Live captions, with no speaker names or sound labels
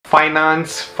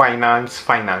Finance,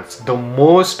 the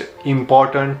most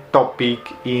important topic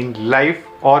in life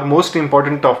or most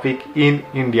important topic in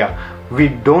India. We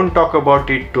don't talk about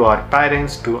it to our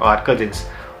parents, to our cousins.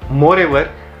 Moreover,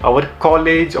 our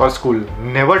college or school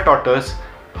never taught us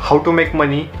how to make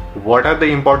money, what are the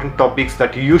important topics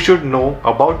that you should know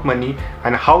about money,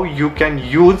 and how you can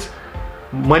use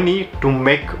money to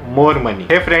make more money.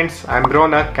 Hey friends, I'm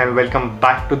Ronak and welcome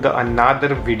back to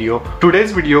another video.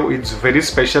 Today's video is very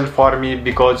special for me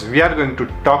because we are going to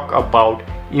talk about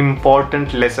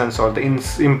important lessons or the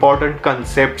important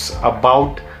concepts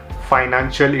about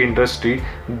financial industry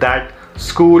that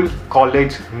school,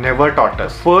 college never taught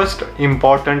us. First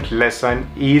important lesson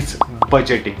is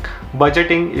budgeting.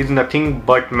 Budgeting is nothing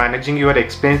but managing your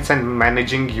expense and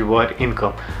managing your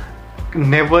income.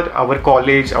 Never, our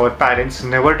college, our parents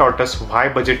never taught us why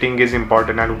budgeting is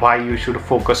important and why you should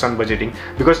focus on budgeting.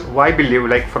 Because I believe,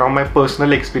 like from my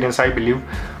personal experience, I believe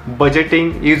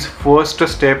budgeting is first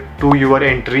step to your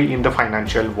entry in the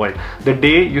financial world. The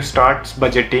day you start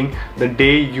budgeting, the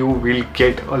day you will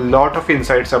get a lot of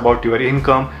insights about your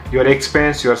income, your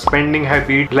expense, your spending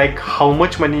habit, like how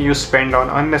much money you spend on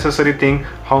unnecessary thing,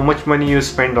 how much money you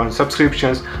spend on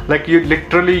subscriptions. Like you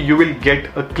will get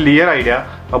a clear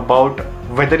idea about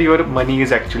whether your money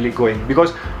is actually going.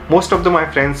 Because most of my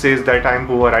friends says that I'm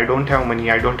poor, I don't have money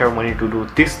to do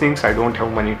these things, I don't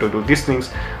have money to do these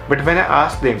things. But when I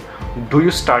ask them, do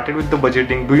you started with the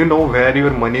budgeting, do you know where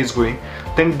your money is going,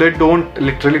 then they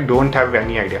literally don't have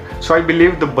any idea. So I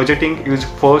believe the budgeting is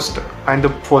first and the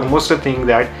foremost thing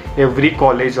that every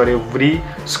college or every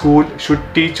school should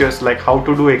teach us, like how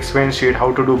to do expense sheet,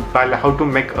 how to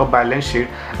make a balance sheet,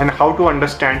 and how to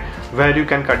understand where you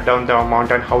can cut down the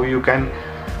amount and how you can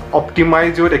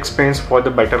optimize your expense for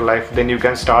the better life. Then you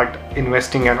can start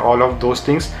investing and all of those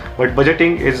things. But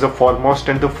budgeting is the foremost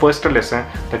and the first lesson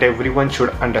that everyone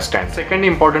should understand. Second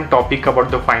important topic about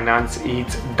the finance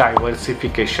is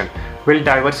diversification. Well,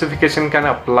 diversification can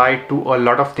apply to a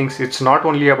lot of things. It's not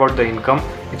only about the income,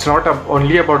 it's not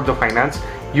only about the finance.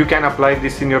 You can apply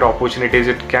this in your opportunities,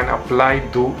 it can apply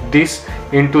to this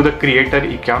into the creator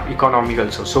economy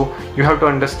also. So you have to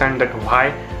understand that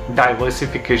why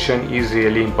diversification is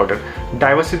really important.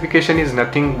 Diversification is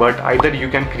nothing but either you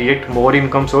can create more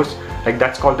income source, like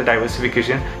that's called the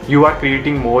diversification. You are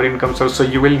creating more income source, so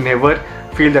you will never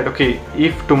feel that okay,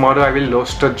 if tomorrow I will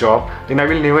lose a job, then I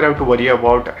will never have to worry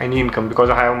about any income because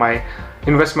I have my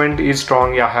investment is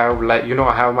strong. I have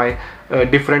I have my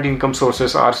different income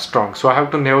sources are strong, so I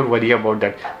have to never worry about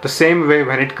that. The same way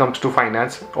when it comes to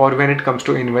finance or when it comes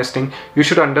to investing, you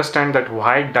should understand that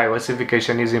why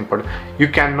diversification is important. You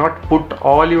cannot put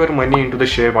all your money into the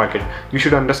share market. You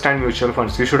should understand mutual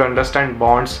funds, you should understand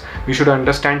bonds, you should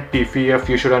understand PPF,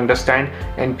 you should understand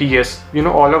NPS,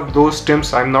 all of those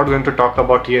terms I'm not going to talk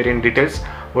about here in details,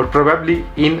 but probably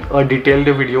in a detailed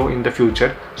video in the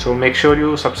future. So make sure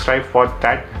you subscribe for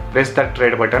that, press that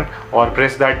red button or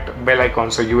press that bell icon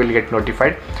so you will get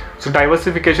notified. So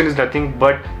diversification is nothing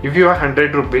but if you have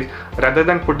 100 rupees, rather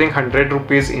than putting 100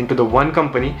 rupees into the one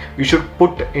company, you should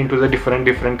put into the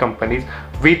different companies,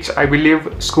 which I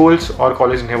believe schools or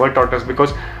college never taught us,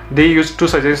 because they used to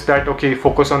suggest that okay,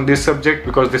 focus on this subject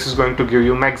because this is going to give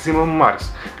you maximum marks,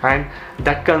 and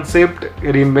that concept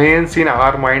remains in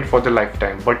our mind for the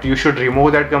lifetime. But you should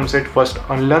remove that concept first,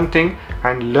 unlearn thing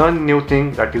and learn new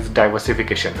thing, that is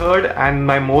diversification. Third and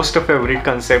my most favorite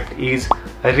concept is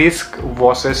risk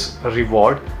versus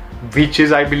reward, which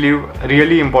is I believe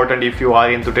really important if you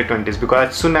are into the 20s, because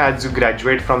as soon as you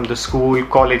graduate from the school,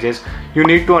 colleges, you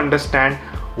need to understand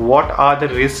what are the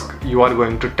risks you are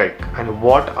going to take and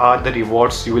what are the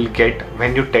rewards you will get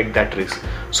when you take that risk.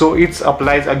 So it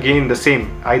applies again the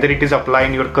same, either it is apply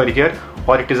in your career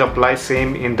or it is apply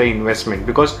same in the investment.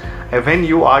 Because when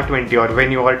you are 20 or when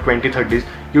you are 20-30s,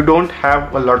 you don't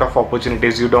have a lot of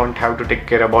opportunities, you don't have to take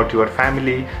care about your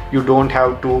family, you don't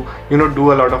have to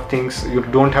do a lot of things, you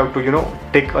don't have to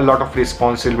take a lot of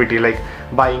responsibility like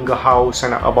buying a house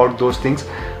and about those things.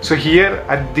 So here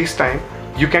at this time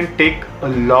you can take a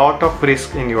lot of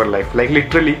risk in your life, like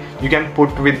literally you can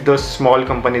put with the small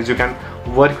companies, you can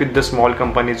work with the small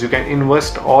companies, you can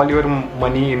invest all your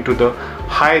money into the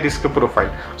high risk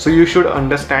profile. So you should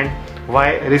understand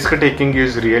why risk taking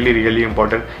is really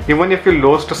important. Even if you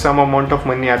lost some amount of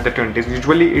money at the 20s,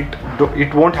 usually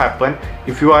it won't happen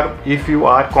if you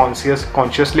are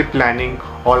consciously planning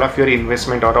all of your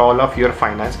investment or all of your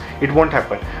finance. It won't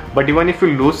happen. But even if you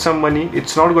lose some money,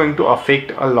 it's not going to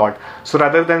affect a lot. So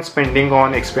rather than spending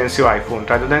on expensive iPhone,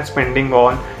 rather than spending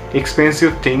on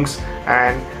expensive things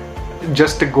and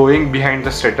just going behind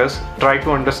the status, try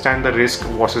to understand the risk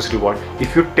versus reward.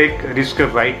 If you take risk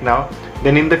right now,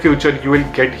 then in the future you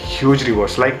will get huge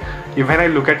rewards. Like when I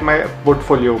look at my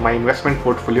portfolio, my investment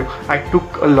portfolio, I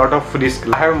took a lot of risk.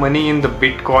 I have money in the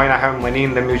Bitcoin, I have money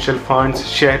in the mutual funds,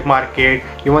 share market,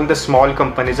 even the small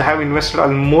companies. I have invested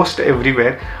almost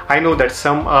everywhere. I know that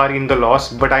some are in the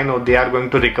loss, but I know they are going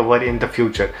to recover in the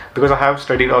future because I have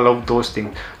studied all of those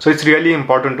things. So it's really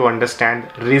important to understand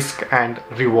risk and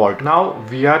reward. Now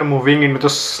we are moving into the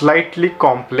slightly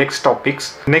complex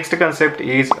topics. Next concept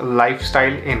is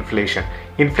lifestyle inflation.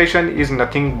 Inflation is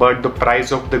nothing but the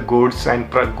price of the goods and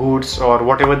goods or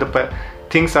whatever the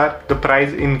things are, the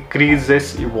price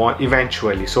increases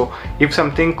eventually. So if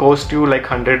something costs you like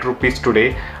 100 rupees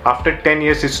today, after 10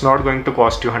 years it's not going to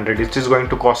cost you 100, it is going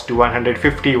to cost you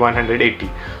 150, 180.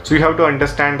 So you have to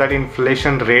understand that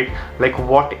inflation rate, like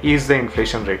what is the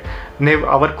inflation rate.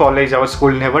 Our college, our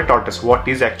school never taught us what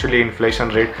is actually inflation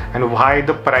rate and why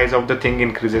the price of the thing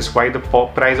increases, why the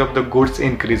price of the goods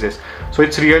increases. So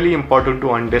it's really important to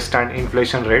understand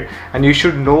inflation rate, and you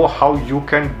should know how you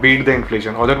can beat the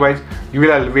inflation. Otherwise you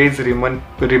will always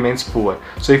remains poor.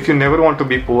 So if you never want to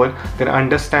be poor, then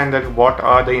understand that what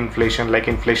are the inflation, like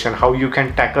inflation, how you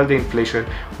can tackle the inflation,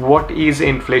 what is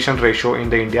inflation ratio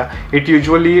in the India. It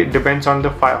usually depends on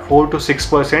the 4 to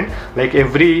 6%. like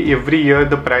every year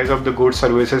the price of the goods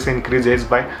services increases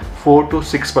by 4 to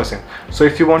 6%. So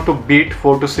if you want to beat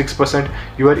 4 to 6%,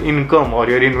 your income or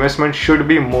your investment should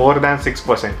be more than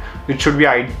 6%. It should be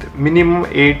minimum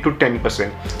 8 to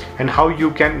 10%. And how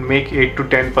you can make 8 to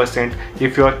 10%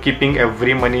 if you are keeping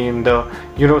every money in the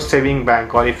saving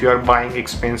bank, or if you are buying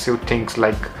expensive things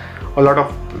like a lot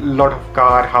of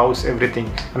car, house,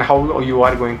 everything, and how you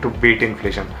are going to beat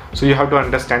inflation. So you have to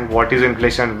understand what is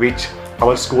inflation, which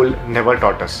our school never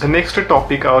taught us. The next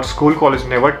topic our school college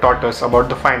never taught us about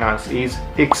the finance is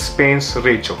expense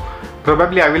ratio.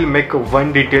 Probably I will make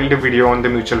one detailed video on the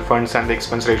mutual funds and the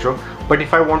expense ratio, but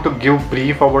if I want to give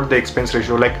brief about the expense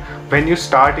ratio, like when you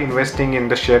start investing in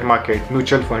the share market,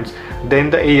 mutual funds, then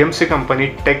the AMC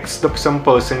company takes some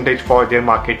percentage for their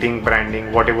marketing,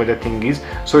 branding, whatever the thing is.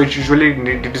 So it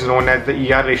is known as the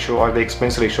ER ratio or the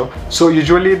expense ratio. So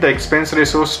usually the expense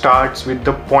ratio starts with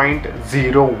the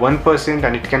 0.01%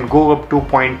 and it can go up to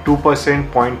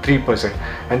 0.2%, 0.3%,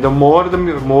 and the more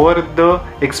the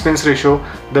expense ratio,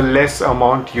 the less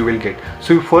amount you will get.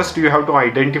 So first you have to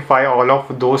identify all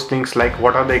of those things, like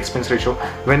what are the expense ratio.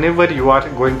 Whenever you are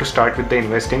going to start with the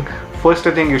investing, first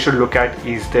thing you should look at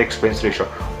is the expense ratio.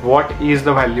 What is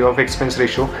the value of expense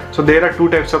ratio? So there are two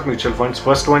types of mutual funds.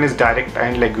 First one is direct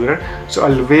and regular. So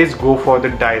always go for the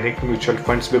direct mutual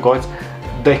funds because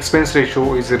the expense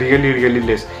ratio is really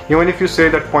less. Even if you say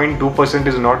that 0.2%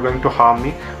 is not going to harm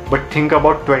me, but think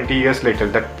about 20 years later,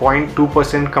 that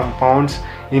 0.2% compounds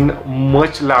in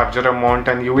much larger amount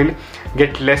and you will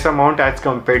get less amount as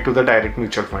compared to the direct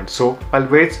mutual fund. So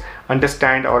always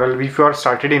understand, or if you are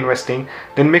started investing,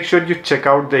 then make sure you check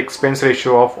out the expense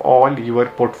ratio of all your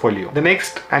portfolio. The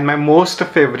next and my most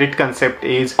favorite concept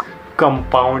is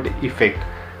compound effect.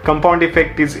 Compound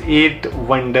effect is 8th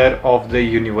wonder of the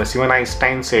universe. Even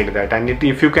Einstein said that, and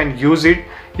if you can use it,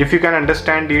 if you can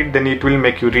understand it, then it will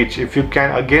make you rich. If you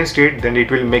can against it, then it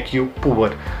will make you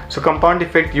poor. So compound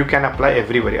effect you can apply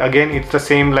everywhere. Again, it's the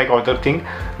same like other thing,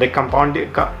 like compound,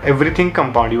 everything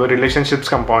compound, your relationships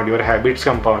compound, your habits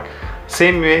compound.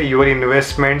 Same way your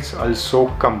investments also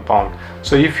compound.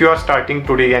 So if you are starting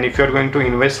today and if you are going to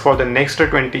invest for the next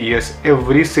 20 years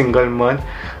every single month,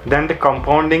 then the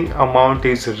compounding amount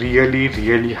is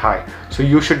really high. So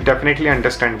you should definitely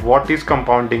understand what is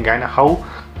compounding and how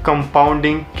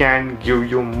compounding can give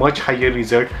you much higher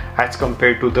result as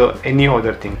compared to the any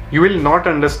other thing. You will not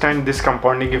understand this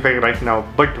compounding effect right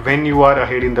now, but when you are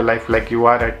ahead in the life, like you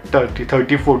are at 30,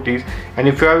 40s, and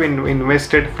if you have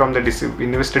invested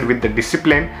with the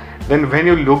discipline, then when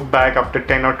you look back after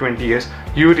 10 or 20 years,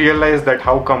 you realize that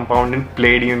how compounding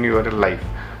played in your life.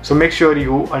 So make sure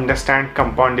you understand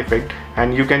compound effect,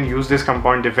 and you can use this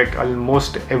compound effect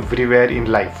almost everywhere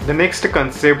in life. The next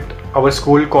concept our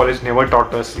school college never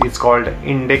taught us is called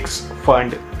index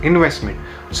fund investment.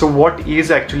 So what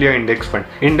is actually an index fund?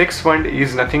 Index fund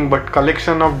is nothing but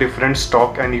collection of different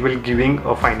stock and you will giving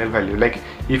a final value. Like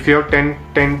if you have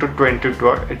 10 to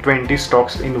 20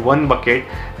 stocks in one bucket,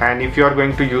 and if you are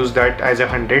going to use that as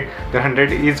 100, the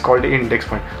 100 is called index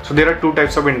fund. So there are two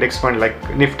types of index fund,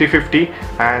 like Nifty 50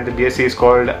 and the BSE is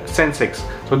called Sensex.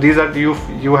 So these are,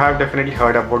 you have definitely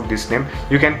heard about this name.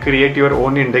 You can create your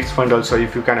own index fund also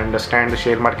if you can understand the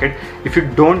share market. If you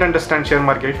don't understand share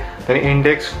market, then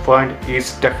index fund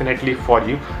is definitely for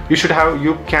you.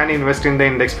 You can invest in the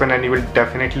index fund and you will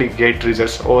definitely get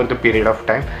results over the period of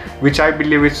time, which I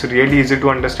believe is really easy to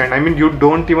understand. I mean, you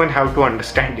don't even have to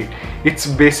understand it. It's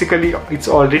basically, it's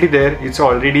already there, it's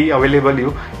already available.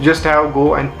 You just have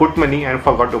go and put money and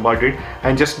forgot about it,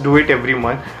 and just do it every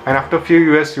month, and after a few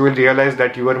years you will realize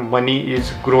that your money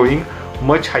is growing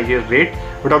much higher rate.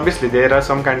 But obviously there are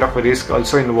some kind of risk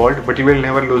also involved, but you will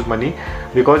never lose money,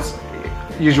 because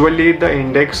usually the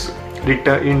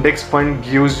index fund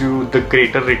gives you the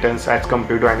greater returns as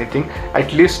compared to anything.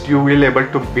 At least you will able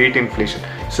to beat inflation.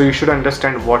 So you should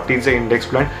understand what is the index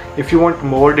fund. If you want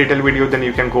more detailed video, then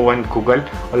you can go and Google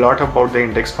a lot about the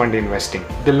index fund investing.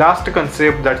 The last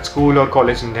concept that school or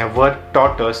college never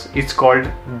taught us is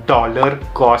called dollar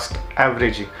cost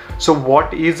averaging. So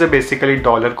what is basically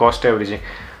dollar cost averaging?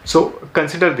 So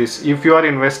consider this: if you are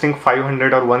investing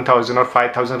 500 or 1000 or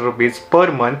 5000 rupees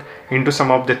per month into some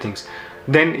of the things,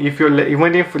 then if you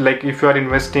if you are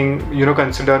investing,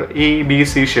 consider A, B,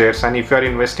 C shares, and if you are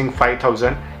investing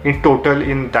 5000 in total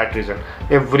in that region,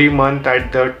 every month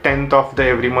at the 10th of the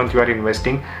every month you are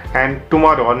investing, and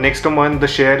tomorrow or next month the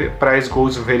share price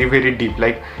goes very, very deep,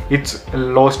 like it's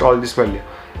lost all this value.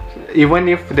 Even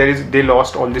if they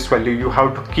lost all this value, you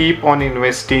have to keep on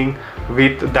investing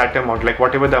with that amount, like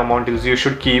whatever the amount is, you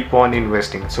should keep on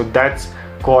investing. So that's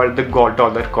called the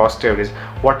dollar cost average.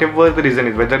 Whatever the reason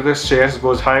is, whether the shares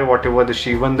goes high, whatever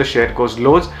even the share goes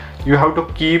lows, you have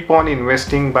to keep on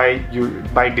investing by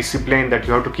discipline, that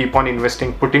you have to keep on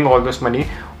investing, putting all this money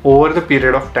over the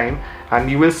period of time, and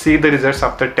you will see the results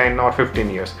after 10 or 15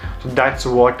 years. So that's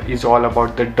what is all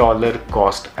about the dollar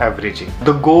cost averaging.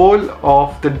 The goal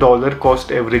of the dollar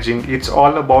cost averaging, it's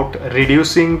all about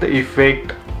reducing the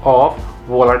effect of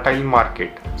volatile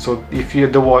market. So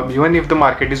even if the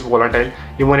market is volatile,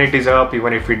 even it is up,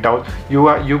 even if it down,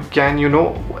 you can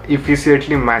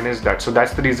efficiently manage that. So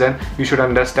that's the reason you should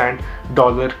understand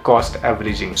dollar cost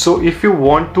averaging. So if you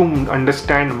want to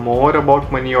understand more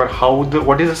about money, or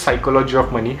what is the psychology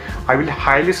of money, I will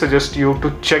highly suggest you to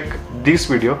check this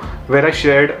video where I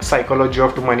shared psychology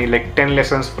of the money, like 10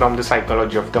 lessons from the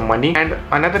psychology of the money, and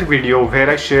another video where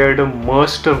I shared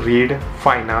must read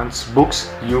finance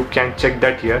books. You can check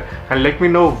that here and let me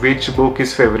know which book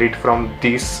is favorite from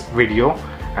this video.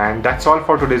 And that's all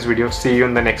for today's video. See you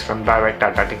in the next one. Bye bye,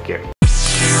 tata, take care.